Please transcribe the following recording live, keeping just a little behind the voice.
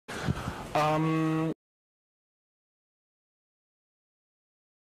As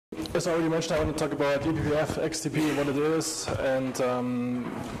I already mentioned, I want to talk about eBPF, XDP, what it is, and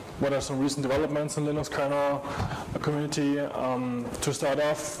what are some recent developments in Linuxkernel community. To start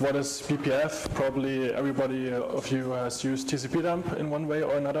off, what is BPF? Probably everybody of you has used TCP-dump in one way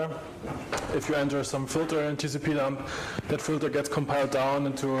or another. If you enter some filter in TCP-dump, that filter gets compiled down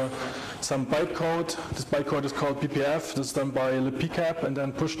into some bytecode. This bytecode is called BPF. This is done by libpcap and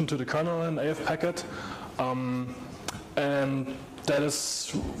then pushed into the kernel in AF packet. And that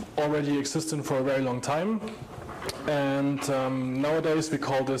is already existent for a very long time. And nowadays we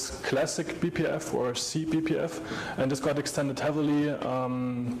call this classic BPF or cBPF, and this got extended heavily,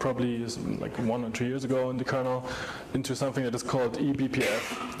 probably like 1 or 2 years ago in the kernel, into something that is called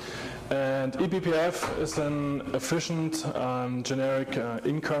eBPF. And eBPF is an efficient, generic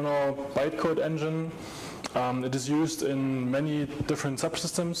in-kernel bytecode engine. It is used in many different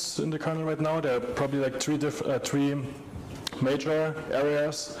subsystems in the kernel right now. There are probably like three major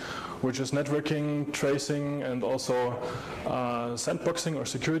areas, which is networking, tracing, and also sandboxing or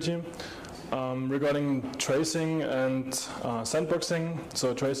security. Regarding tracing and sandboxing,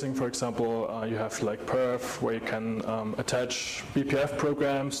 so tracing, for example, you have like perf, where you can attach BPF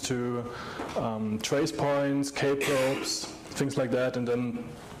programs to trace points, k-probes, things like that, and then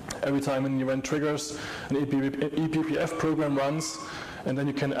every time an event triggers, an eBPF program runs, and then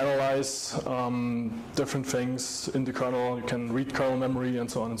you can analyze different things in the kernel. You can read kernel memory and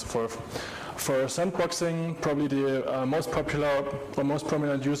so on and so forth. For sandboxing, probably the most popular or most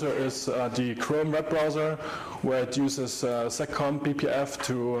prominent user is the Chrome web browser, where it uses seccomp BPF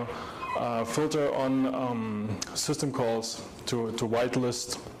to filter on system calls, to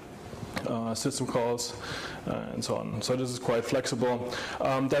whitelist system calls and so on. So this is quite flexible.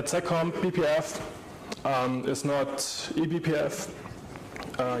 That seccomp BPF is not eBPF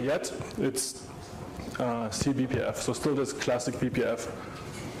yet. It's cBPF, so still this classic BPF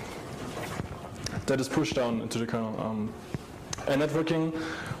that is pushed down into the kernel. And networking,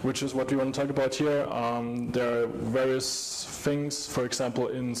 which is what we want to talk about here, there are various things. For example,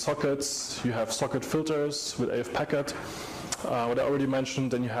 in sockets, you have socket filters with AF packet. What I already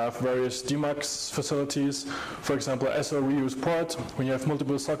mentioned, then you have various demux facilities. For example, SO reuse port, when you have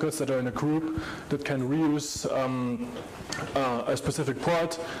multiple sockets that are in a group that can reuse a specific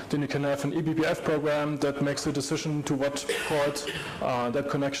port, then you can have an eBPF program that makes the decision to what port that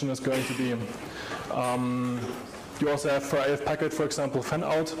connection is going to be. You also have for AF packet, for example, fan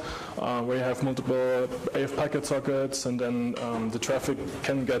out, where you have multiple AF packet sockets, and then the traffic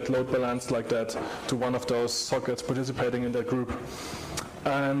can get load balanced like that to one of those sockets participating in that group.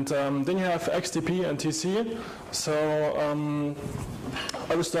 And then you have XDP and TC. So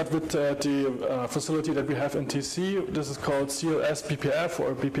I will start with the facility that we have in TC. This is called CLS BPF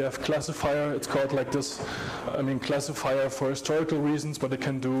or BPF classifier. It's called like this, classifier for historical reasons, but it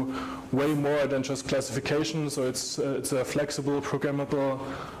can do way more than just classification. So it's a flexible, programmable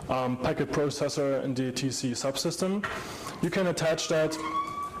packet processor in the TC subsystem. You can attach that.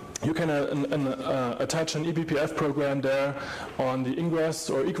 You can attach an eBPF program there on the ingress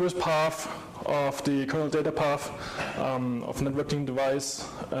or egress path of the kernel data path of networking device,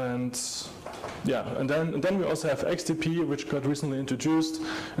 and yeah, and then we also have XDP, which got recently introduced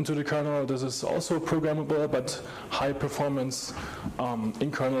into the kernel. This is also programmable but high performance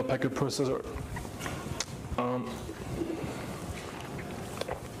in-kernel packet processor.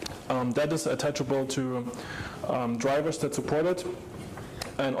 That is attachable to drivers that support it,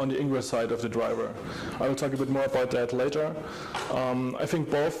 and on the ingress side of the driver. I will talk a bit more about that later. I think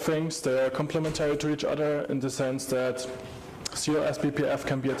both things, they are complementary to each other in the sense that CLS BPF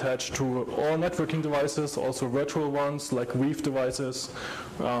can be attached to all networking devices, also virtual ones like Weave devices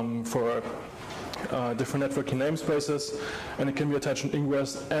for different networking namespaces, and it can be attached on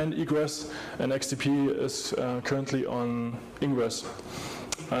ingress and egress, and XDP is currently on ingress.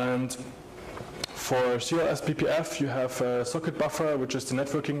 And for CLS BPF, you have a socket buffer, which is the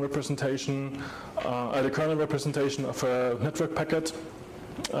networking representation, the kernel representation of a network packet.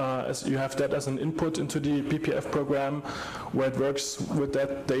 As you have that as an input into the BPF program, where it works with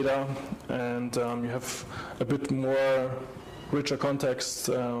that data, and you have a bit more richer context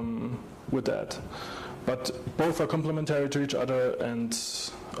with that. But both are complementary to each other and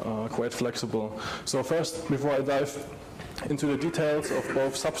quite flexible. So first, before I dive into the details of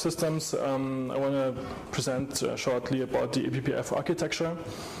both subsystems, I want to present shortly about the eBPF architecture.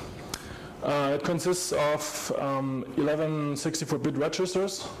 It consists of 11 64-bit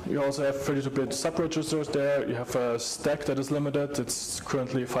registers. You also have 32-bit sub-registers there. You have a stack that is limited. It's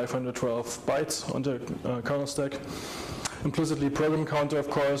currently 512 bytes on the kernel stack. Implicitly program counter, of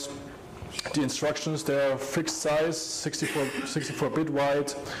course. the instructions, they are fixed size, 64-bit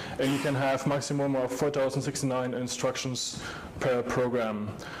wide, and you can have maximum of 4069 instructions per program,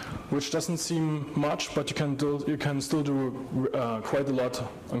 which doesn't seem much, but you can still do quite a lot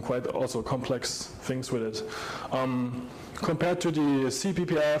and quite also complex things with it. Compared to the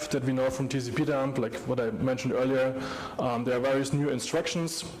cBPF that we know from TCP-dump, like what I mentioned earlier, there are various new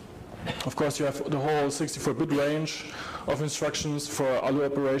instructions. Of course, you have the whole 64-bit range of instructions for ALU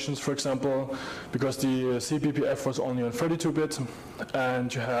operations, for example, because the cBPF was only on 32-bit,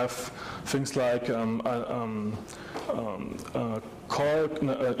 and you have things like you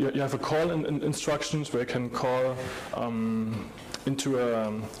have a call in instructions where you can call into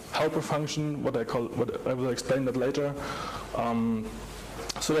a helper function, what I will explain that later.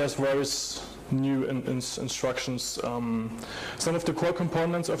 So there's various new instructions. Some of the core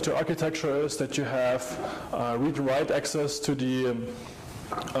components of the architecture is that you have read and write access to the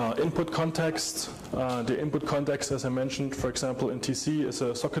input context. The input context, as I mentioned, for example, in TC is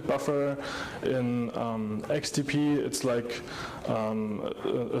a socket buffer. In XDP, it's like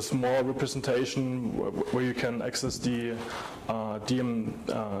a small representation where you can access the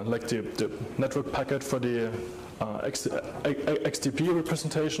like the network packet for the XDP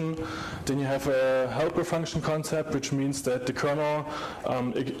representation. Then you have a helper function concept, which means that the kernel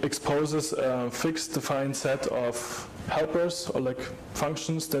exposes a fixed defined set of helpers or like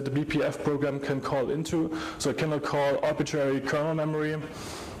functions that the BPF program can call into. So it cannot call arbitrary kernel memory,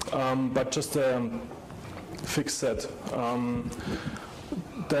 but just a fixed set.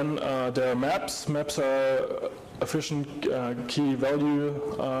 Then there are maps. Maps are efficient key value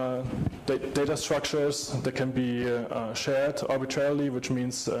data structures that can be shared arbitrarily, which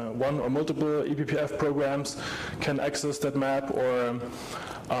means one or multiple eBPF programs can access that map, or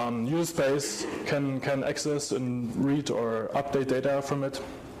user space can access and read or update data from it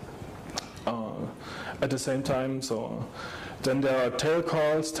at the same time. So then there are tail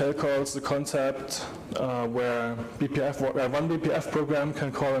calls. Tail calls, the concept where one BPF program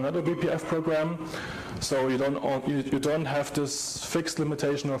can call another BPF program. So you don't have this fixed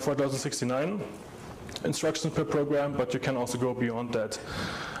limitation of 4069 instructions per program, but you can also go beyond that.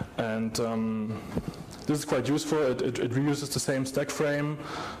 And this is quite useful. It reuses the same stack frame,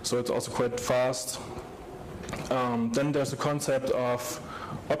 so it's also quite fast. Then there's the concept of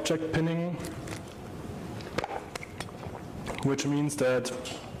object pinning, which means that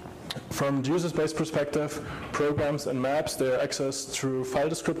from the user space perspective, programs and maps, they are accessed through file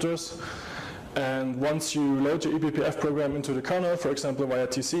descriptors. And once you load your eBPF program into the kernel, for example via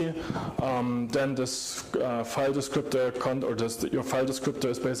TC, then this file descriptor your file descriptor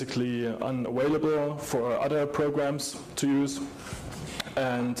is basically unavailable for other programs to use.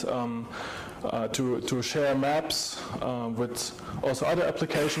 And to share maps with also other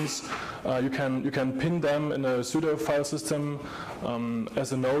applications, you can pin them in a pseudo file system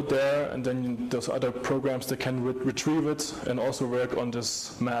as a node there, and then those other programs that can retrieve it and also work on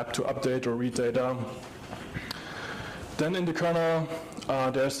this map to update or read data. Then in the kernel,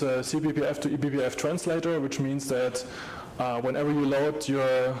 there's a cBPF to eBPF translator, which means that whenever you load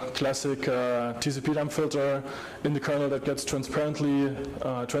your classic TCP-dump filter in the kernel, that gets transparently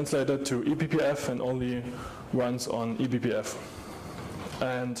translated to eBPF and only runs on eBPF.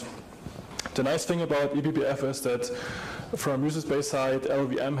 And the nice thing about eBPF is that from user space side,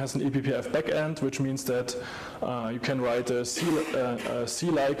 LVM has an eBPF backend, which means that you can write a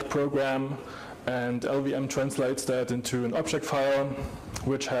C-like program, and LVM translates that into an object file,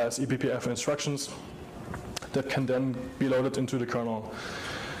 which has eBPF instructions that can then be loaded into the kernel.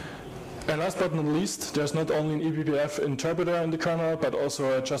 And last but not least, there's not only an eBPF interpreter in the kernel, but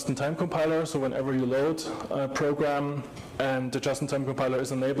also a just-in-time compiler. So whenever you load a program and the just-in-time compiler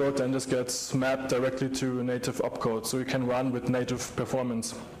is enabled, then this gets mapped directly to native opcode, so you can run with native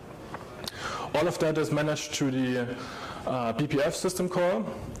performance. All of that is managed through the BPF system call.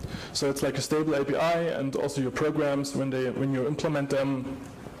 So it's like a stable API, and also your programs, when you implement them,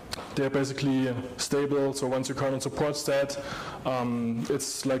 they're basically stable, so once your kernel supports that,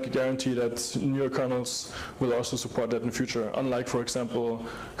 it's like a guarantee that newer kernels will also support that in the future, unlike, for example,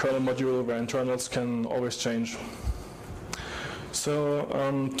 kernel module where internals can always change.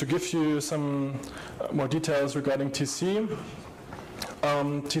 So to give you some more details regarding TC,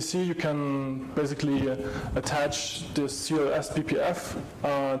 TC, you can basically attach this CLS BPF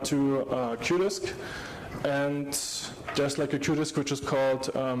to QDisk, and there's like a QDisk which is called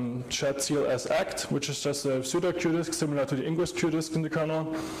chat CLS act, which is just a pseudo QDisk similar to the Ingress QDisk in the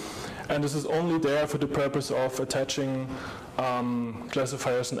kernel. And this is only there for the purpose of attaching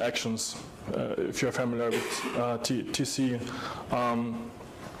classifiers and actions, if you're familiar with TC.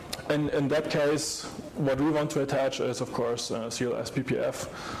 And in that case, what we want to attach is, of course, CLS BPF.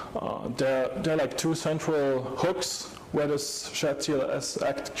 There are like two central hooks where this shared CLS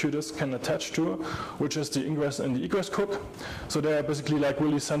act QDISC can attach to, which is the ingress and the egress hook. So they are basically like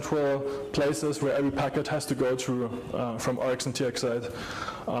really central places where every packet has to go through from RX and TX side.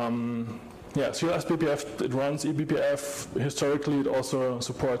 Yeah, CLS BPF, it runs eBPF. Historically, it also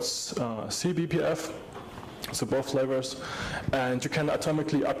supports cBPF. So both flavors, and you can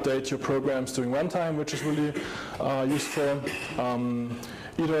atomically update your programs during runtime, which is really useful.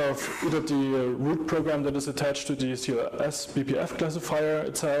 Either the root program that is attached to the CLS BPF classifier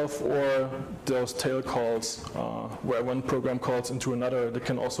itself, or those tail calls where one program calls into another, that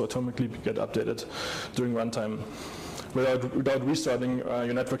can also atomically get updated during runtime without restarting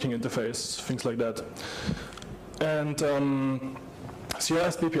your networking interface, things like that. And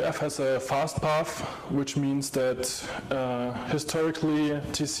CLS BPF has a fast path, which means that historically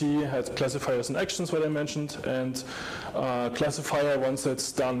TC had classifiers and actions, what I mentioned, and classifier, once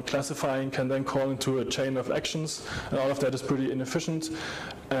it's done classifying, can then call into a chain of actions, and all of that is pretty inefficient.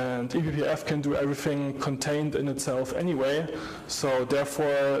 And eBPF can do everything contained in itself anyway, so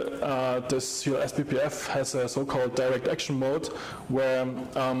therefore this CLS BPF has a so-called direct action mode, where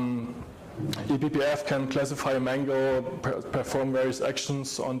eBPF can classify, mangle, perform various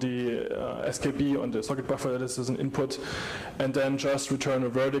actions on the SKB, on the socket buffer that is as an input, and then just return a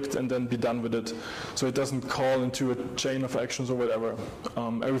verdict and then be done with it. So it doesn't call into a chain of actions or whatever.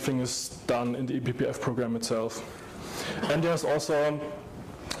 Everything is done in the eBPF program itself. And there's also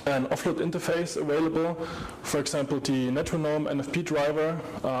an offload interface available. For example, the Netronome NFP driver,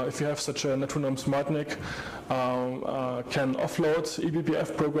 if you have such a Netronome SmartNIC, can offload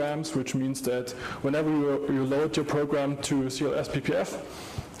eBPF programs, which means that whenever you load your program to CLS BPF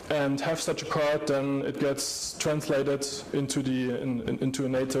and have such a card, then it gets translated into a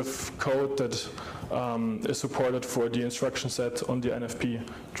native code that is supported for the instruction set on the NFP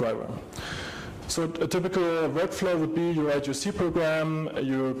driver. So a typical workflow would be you write your C program,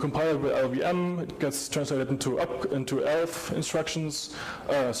 you compile it with LVM, it gets translated into ELF instructions,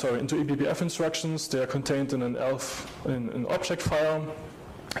 into eBPF instructions. They are contained in an object file.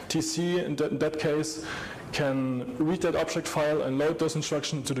 TC, in that case, can read that object file and load those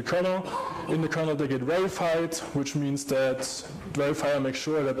instructions into the kernel. In the kernel they get verified, which means that the verifier makes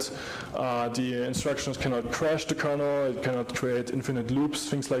sure that the instructions cannot crash the kernel, it cannot create infinite loops,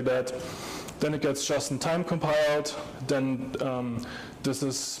 things like that. Then it gets just-in-time compiled, then this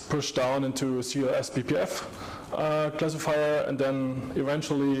is pushed down into CLS BPF classifier, and then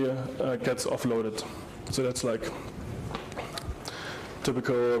eventually gets offloaded. So that's like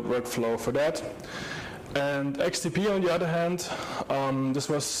typical workflow for that. And XDP, on the other hand, this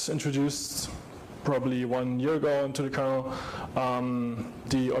was introduced probably 1 year ago into the kernel.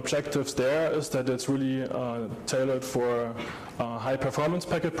 The objectives there is that it's really tailored for high performance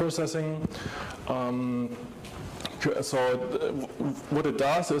packet processing. So what it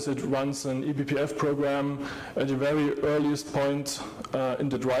does is it runs an eBPF program at the very earliest point in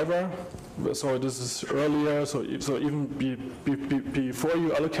the driver. So this is earlier, so even before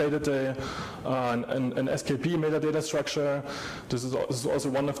you allocated an SKP metadata structure. This is also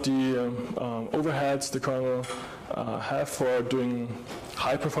one of the overheads the kernel have for doing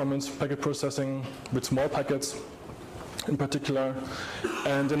high performance packet processing with small packets in particular.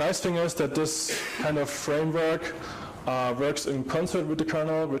 And the nice thing is that this kind of framework works in concert with the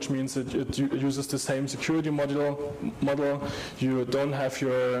kernel, which means it uses the same security model. You don't have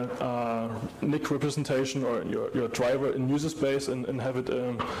your NIC representation or your driver in user space and have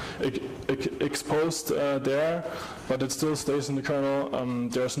it exposed there, but it still stays in the kernel.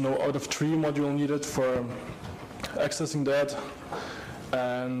 There's no out-of-tree module needed for accessing that.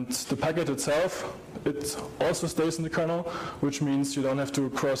 And the packet itself, it also stays in the kernel, which means you don't have to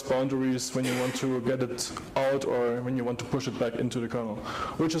cross boundaries when you want to get it out or when you want to push it back into the kernel,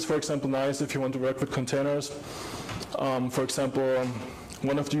 which is, for example, nice if you want to work with containers. For example,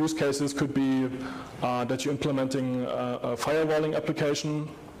 one of the use cases could be that you're implementing a firewalling application,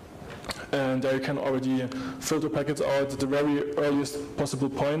 and there you can already filter packets out at the very earliest possible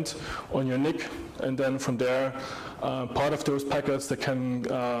point on your NIC, and then from there, part of those packets that can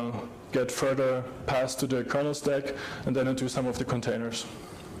get further passed to the kernel stack and then into some of the containers.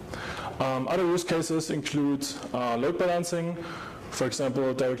 Other use cases include load balancing. For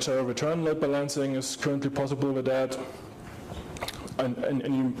example, direct error return load balancing is currently possible with that. And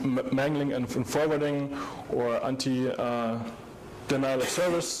any mangling and forwarding or denial of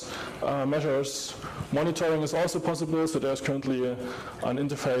service measures. Monitoring is also possible, so there's currently an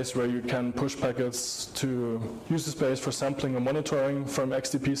interface where you can push packets to user space for sampling and monitoring from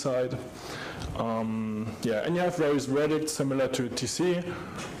XDP side. Yeah, and you have various verdicts similar to TC,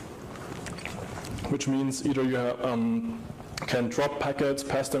 which means either you can drop packets,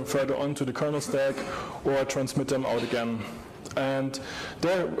 pass them further onto the kernel stack, or transmit them out again. And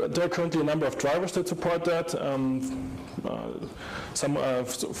there are currently a number of drivers that support that.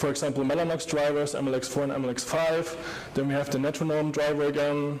 For example, Mellanox drivers, MLX4 and MLX5. Then we have the Metronome driver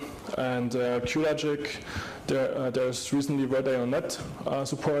again, and QLogic. There's recently Net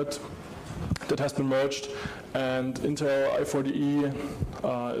support that has been merged, and Intel i40e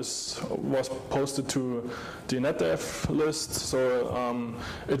was posted to the NetDev list, so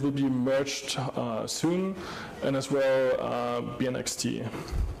it will be merged soon, and as well BNXT.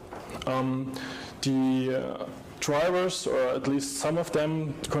 The drivers, or at least some of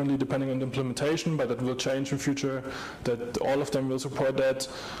them, currently depending on the implementation, but that will change in future, that all of them will support that,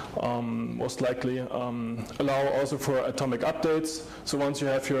 most likely. Allow also for atomic updates. So once you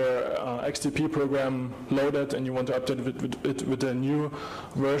have your XDP program loaded and you want to update it with a new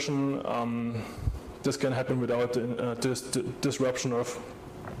version, this can happen without disruption of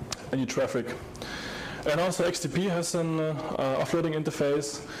any traffic. And also XDP has an offloading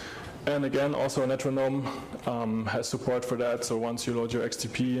interface. And again, also Metronome has support for that. So once you load your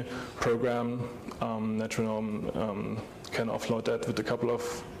XDP program, Metronome can offload that with a couple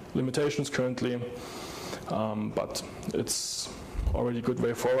of limitations currently, but it's already a good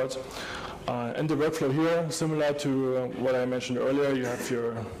way forward. And the workflow here, similar to what I mentioned earlier, you have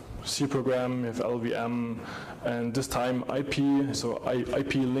your C program, you have LVM, and this time IP, so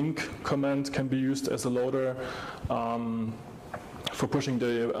IP link command can be used as a loader for pushing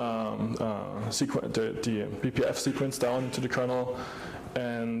the BPF sequence down to the kernel.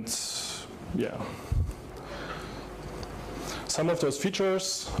 And yeah, some of those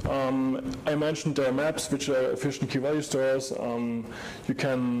features, I mentioned there are maps which are efficient key value stores. You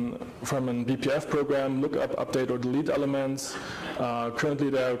can, from a BPF program, look up, update, or delete elements. Currently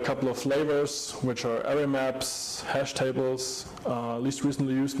there are a couple of flavors, which are array maps, hash tables, least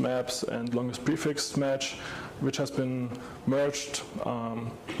recently used maps, and longest prefix match, which has been merged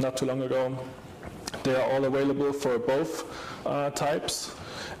not too long ago. They are all available for both types.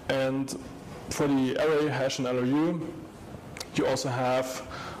 And for the array, hash, and LRU, you also have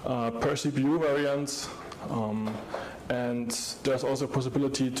per CPU variants, and there's also a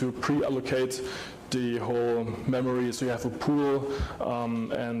possibility to pre-allocate the whole memory, so you have a pool,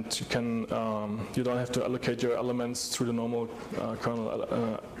 and you don't have to allocate your elements through the normal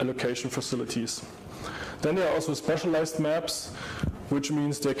kernel allocation facilities. Then there are also specialized maps, which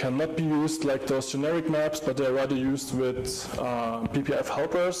means they cannot be used like those generic maps, but they're rather used with BPF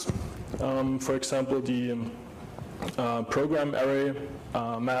helpers. For example, the program array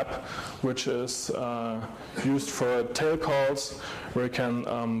map, which is used for tail calls, where you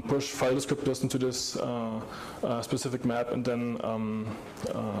can push file descriptors into this specific map, and then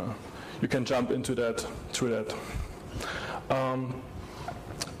you can jump into that through that.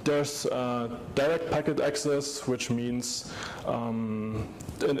 There's direct packet access, which means, and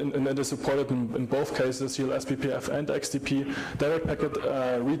it is supported in both cases, CLS, BPF, and XDP. Direct packet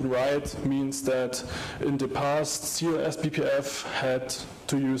read and write means that in the past, CLS, BPF had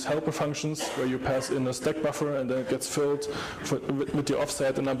to use helper functions, where you pass in a stack buffer and then it gets filled with the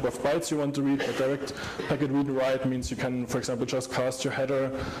offset, the number of bytes you want to read. But direct packet read and write means you can, for example, just cast your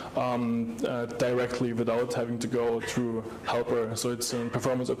header directly without having to go through helper. So it's a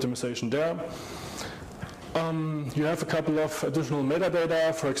performance optimization there. You have a couple of additional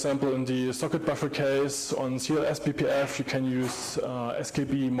metadata. For example, in the socket buffer case on CLS BPF, you can use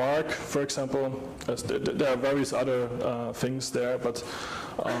SKB mark, for example. There are various other things there, but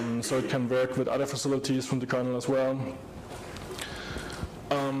so it can work with other facilities from the kernel as well.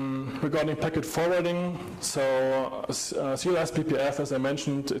 Regarding packet forwarding, so CLS BPF, as I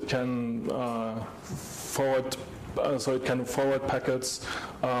mentioned, it can forward. So it can forward packets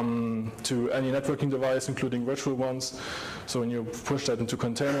to any networking device, including virtual ones. So when you push that into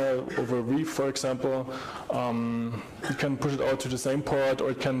container over Reef, for example, you can push it out to the same port, or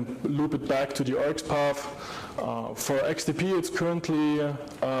it can loop it back to the ORX path. For XDP, it's currently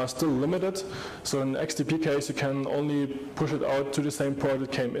still limited. So in XDP case, you can only push it out to the same port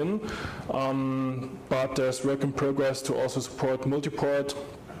it came in. But there's work in progress to also support multi-port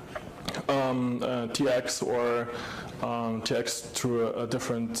TX or TX through a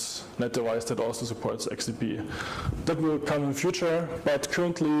different net device that also supports XDP. That will come in the future, but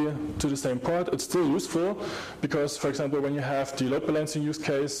currently to the same port, it's still useful because, for example, when you have the load balancing use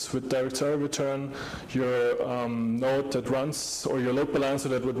case with direct serial return, your node that runs, or your load balancer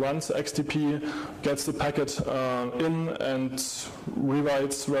that would run XDP gets the packet in and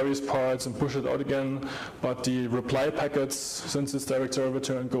rewrites various parts and push it out again, but the reply packets, since it's direct serial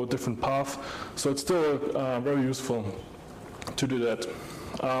return, go a different path, so it's still very useful to do that.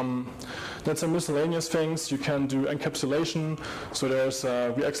 Then some miscellaneous things. You can do encapsulation. So there's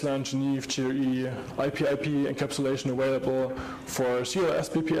VXLAN, Geneve, GRE, IP encapsulation available for CLS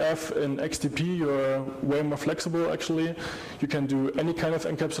BPF. In XDP, you're way more flexible, actually. You can do any kind of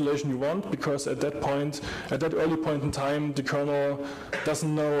encapsulation you want, because at that early point in time, the kernel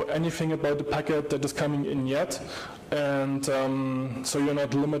doesn't know anything about the packet that is coming in yet. And so you're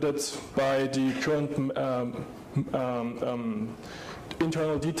not limited by the current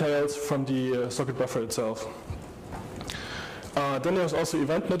internal details from the socket buffer itself. Then there's also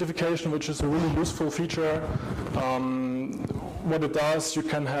event notification, which is a really useful feature. What it does, you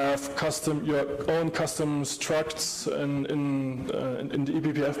can have your own custom structs in the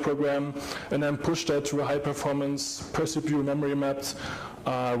eBPF program, and then push that to a high-performance per-CPU memory-mapped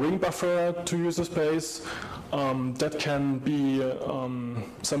ring buffer to user space. That can be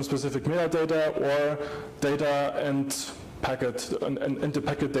some specific metadata or data and packet and the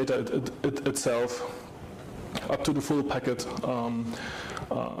packet data itself, up to the full packet.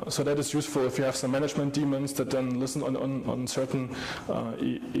 So that is useful if you have some management daemons that then listen on certain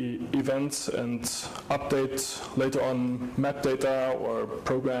events and update later on map data or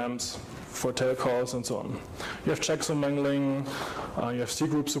programs for tail calls and so on. You have checksum mangling, you have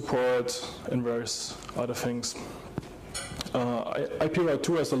C-group support, and various other things. IP Route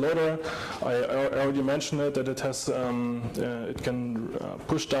 2 as a loader, I already mentioned it, that it has, it can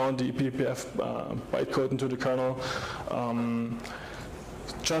push down the eBPF bytecode into the kernel.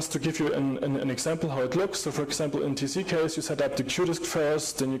 Just to give you an example how it looks, so for example in TC case you set up the QDisk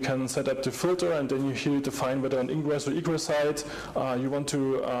first, then you can set up the filter, and then you here define whether an ingress or egress side you want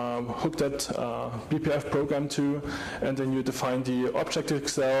to hook that BPF program to, and then you define the object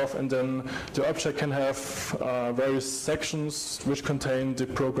itself, and then the object can have various sections which contain the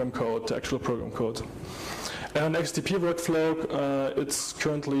program code, the actual program code. And an XDP workflow, it's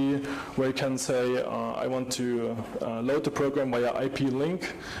currently where you can say, I want to load the program via IP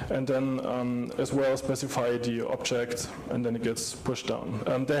link, and then as well specify the object, and then it gets pushed down.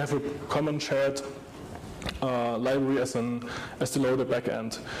 They have a common shared library as the loader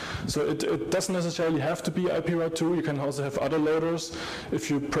backend. So it doesn't necessarily have to be IP Route 2. You can also have other loaders if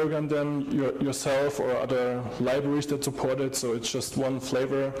you program them yourself, or other libraries that support it. So it's just one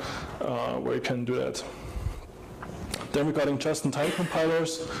flavor where you can do that. Then regarding just-in-time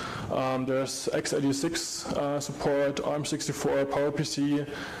compilers, there's x86 support, ARM64, PowerPC,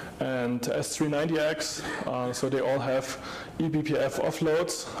 and S390X. So they all have eBPF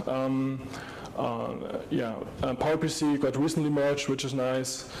offloads. PowerPC got recently merged, which is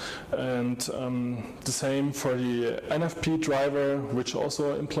nice, and the same for the NFP driver, which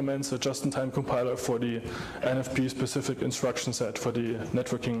also implements a just-in-time compiler for the NFP-specific instruction set for the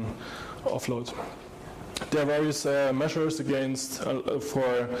networking offload. There are various measures against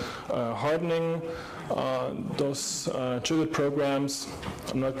for hardening those jiggled programs.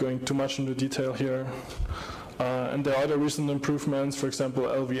 I'm not going too much into detail here. And there are other recent improvements. For example,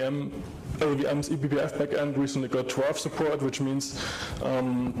 LVM's eBPF backend recently got TWARF support, which means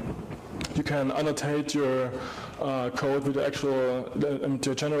you can annotate your code with the actual,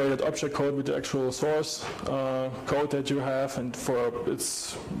 your generated object code with the actual source code that you have, and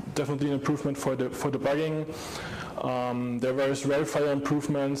it's definitely an improvement for debugging. There are various verifier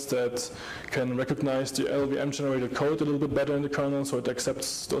improvements that can recognize the LVM generated code a little bit better in the kernel, so it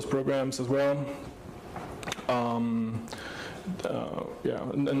accepts those programs as well. And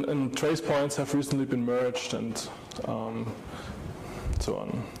trace points have recently been merged, and so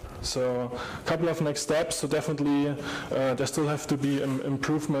on. So a couple of next steps. So definitely there still have to be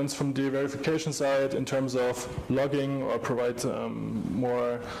improvements from the verification side in terms of logging, or provide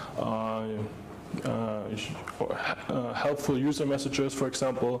more helpful user messages, for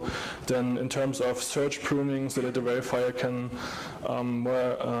example. Then in terms of search pruning, so that the verifier can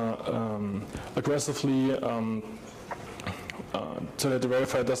more aggressively so that the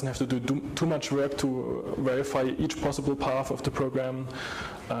verifier doesn't have to do too much work to verify each possible path of the program.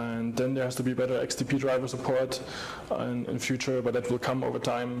 And then there has to be better XDP driver support in future, but that will come over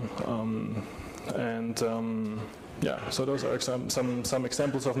time. And yeah, so those are some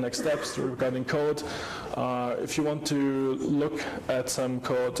examples of next steps regarding code. If you want to look at some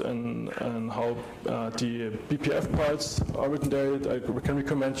code and how the BPF parts are written there, I can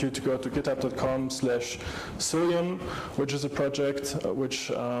recommend you to go to github.com/Cillian, which is a project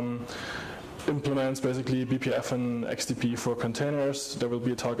which implements basically BPF and XDP for containers. There will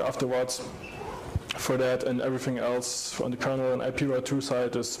be a talk afterwards for that, and everything else on the kernel and IP route 2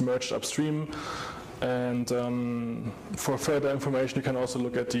 side is merged upstream. And for further information, you can also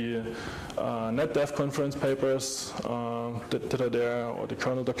look at the NetDev conference papers that are there, or the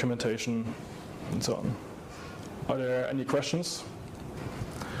kernel documentation, and so on. Are there any questions?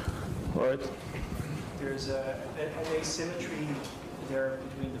 All right. There's an asymmetry there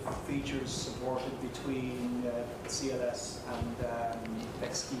between the features supported between CLS and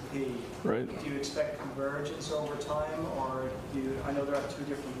XDP. Right. Do you expect convergence over time, or I know there are two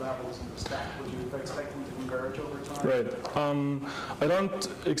different levels in the stack, but do you expect them to converge over time? Right. I don't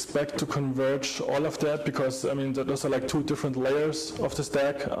expect to converge all of that, because I mean those are like two different layers of the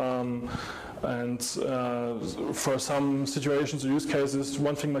stack. And for some situations or use cases,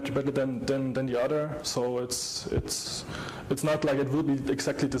 one thing might be better than the other. So it's not like it will be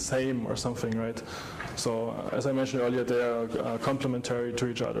exactly the same or something, right? So as I mentioned earlier, they are complementary to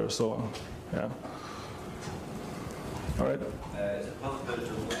each other. So yeah. All right. Is it possible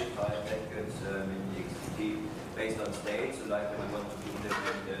to modify packets in the XDP based on state? So like when we want to do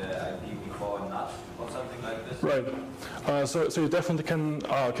different IP before and not, or something like this? Right. So you definitely can.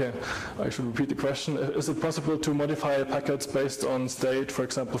 Okay, I should repeat the question. Is it possible to modify packets based on state, for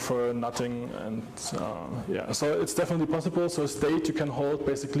example, for nutting? And yeah, so it's definitely possible. So state you can hold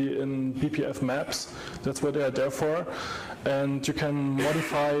basically in BPF maps. That's what they are there for. And you can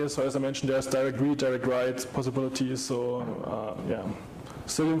modify. So as I mentioned, there's direct read, direct write possibilities. So yeah,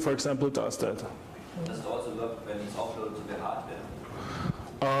 Cillian, for example, does that. Does it also work when it's offloaded to the hardware?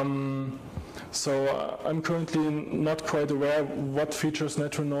 So I'm currently not quite aware what features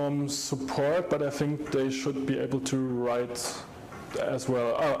Netronomes support, but I think they should be able to write as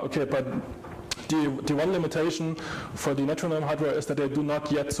well. Okay, but the one limitation for the Netronome hardware is that they do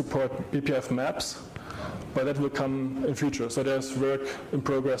not yet support BPF maps, but that will come in future. So there's work in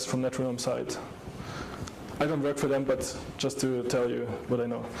progress from Netronome side. I don't work for them, but just to tell you what I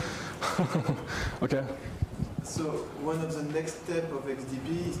know. Okay. So one of the next steps of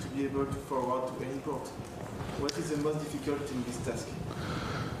XDP is to be able to forward to any port. What is the most difficult in this task?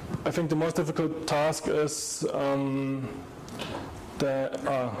 I think the most difficult task is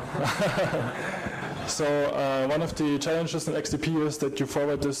so one of the challenges in XDP is that you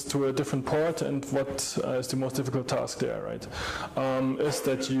forward this to a different port, and what is the most difficult task there, right? Is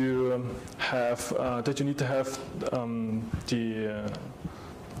that you have you need to have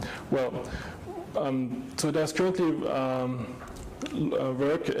so there's currently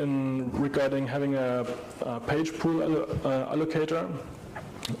work regarding having a page pool allocator,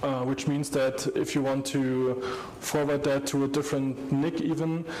 which means that if you want to forward that to a different NIC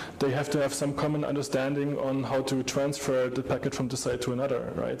even, they have to have some common understanding on how to transfer the packet from this side to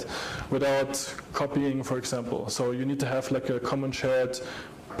another, right? Without copying, for example. So you need to have like a common shared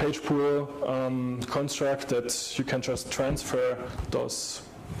page pool construct that you can just transfer those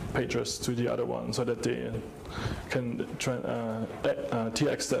pages to the other one, so that they can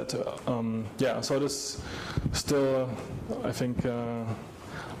TX that. Yeah, so there's still, I think,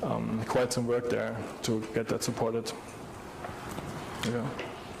 quite some work there to get that supported. Yeah.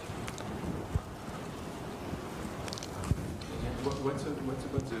 What's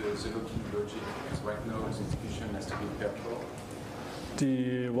about the locking logic? Because right now the execution has to be purple.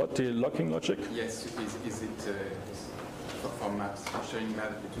 The what? The locking logic? Yes. Is it for maps? Sharing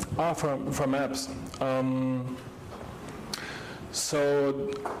maps between. For maps.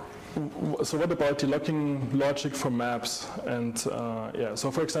 So what about the locking logic for maps? And yeah, so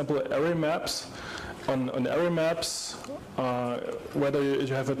for example, array maps. On array maps, whether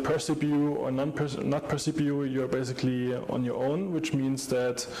you have it per CPU or not per CPU, you're basically on your own, which means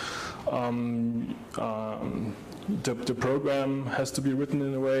that the program has to be written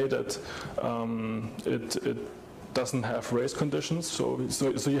in a way that it doesn't have race conditions. So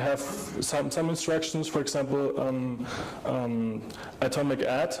you have some instructions, for example, atomic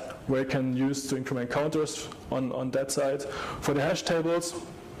add, where you can use to increment counters on that side. For the hash tables,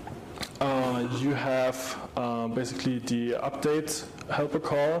 you have basically the update helper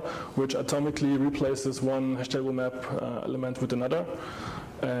call, which atomically replaces one hash table map element with another.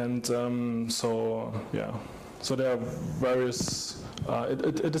 And so yeah, so there are various.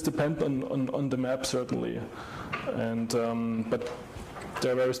 It is dependent on the map certainly, and but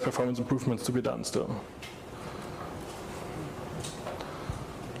there are various performance improvements to be done still.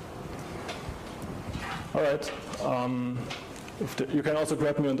 All right. You can also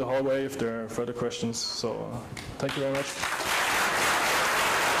grab me in the hallway if there are further questions. So thank you very much.